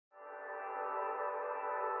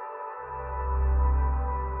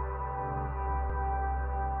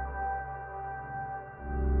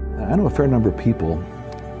I know a fair number of people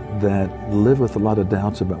that live with a lot of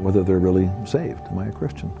doubts about whether they're really saved. Am I a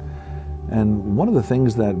Christian? And one of the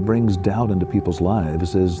things that brings doubt into people's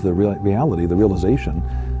lives is the reality, the realization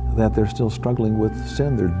that they're still struggling with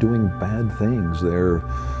sin. They're doing bad things. They're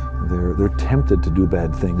tempted to do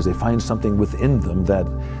bad things. They find something within them that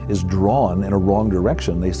is drawn in a wrong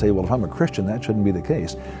direction. They say, well, if I'm a Christian, that shouldn't be the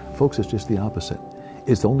case. Folks, it's just the opposite.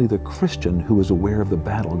 It's only the Christian who is aware of the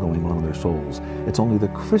battle going on in their souls. It's only the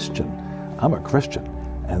Christian. I'm a Christian.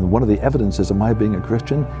 And one of the evidences of my being a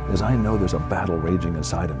Christian is I know there's a battle raging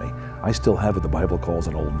inside of me. I still have what the Bible calls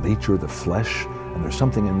an old nature, the flesh, and there's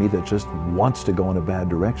something in me that just wants to go in a bad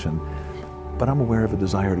direction. But I'm aware of a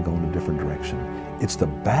desire to go in a different direction. It's the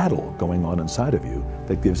battle going on inside of you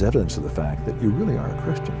that gives evidence of the fact that you really are a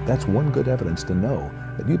Christian. That's one good evidence to know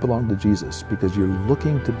that you belong to Jesus, because you're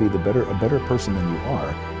looking to be a better person than you are,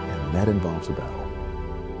 and that involves a battle.